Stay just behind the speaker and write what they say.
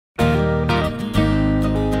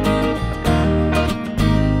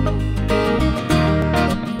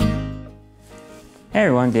Hey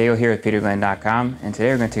everyone, Diego here with PeterGlenn.com, and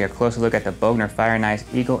today we're going to take a closer look at the Bogner Fire and Ice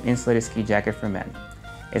Eagle Insulated Ski Jacket for Men.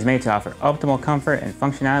 It's made to offer optimal comfort and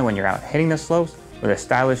functionality when you're out hitting the slopes with a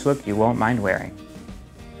stylish look you won't mind wearing.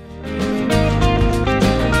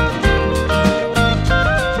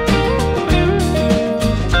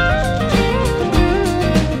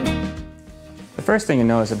 The first thing you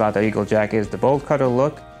notice about the Eagle jacket is the bold color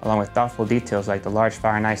look, along with thoughtful details like the large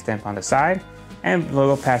Fire and Ice stamp on the side and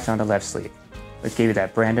logo patch on the left sleeve, which give you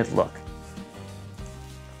that branded look.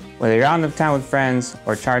 Whether you're out in the town with friends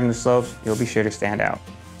or charging the slopes, you'll be sure to stand out.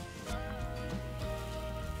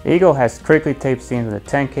 The Eagle has critically taped seams with a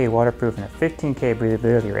 10K waterproof and a 15K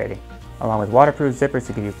breathability rating, along with waterproof zippers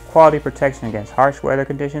to give you quality protection against harsh weather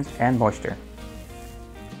conditions and moisture.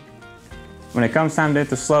 When it comes time to hit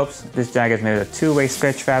the slopes, this jacket is made with a two-way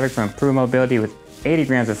stretch fabric for improved mobility with 80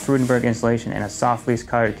 grams of Frudenberg insulation and a soft fleece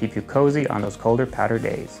color to keep you cozy on those colder powder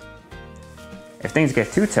days. If things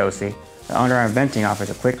get too toasty, the underarm venting offers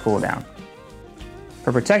a quick cool down.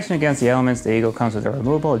 For protection against the elements, the Eagle comes with a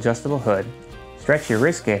removable adjustable hood, stretchy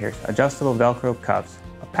wrist gaiters, adjustable Velcro cuffs,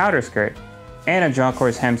 a powder skirt, and a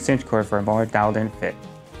draw-cord hem cinch cord for a more dialed-in fit.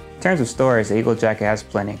 In terms of storage, the Eagle jacket has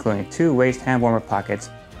plenty, including two waist hand warmer pockets,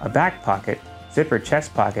 a back pocket, zipper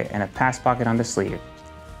chest pocket, and a pass pocket on the sleeve.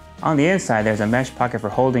 On the inside, there's a mesh pocket for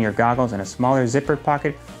holding your goggles and a smaller zipper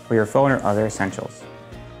pocket for your phone or other essentials.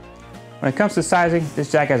 When it comes to sizing,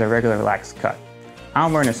 this jacket has a regular relaxed cut.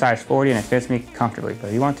 I'm wearing a size 40 and it fits me comfortably, but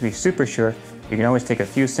if you want to be super sure, you can always take a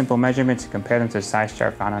few simple measurements and compare them to the size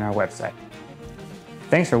chart found on our website.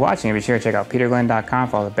 Thanks for watching, and be sure to check out PeterGlenn.com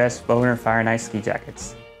for all the best Bogner Fire and Ice ski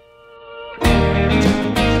jackets.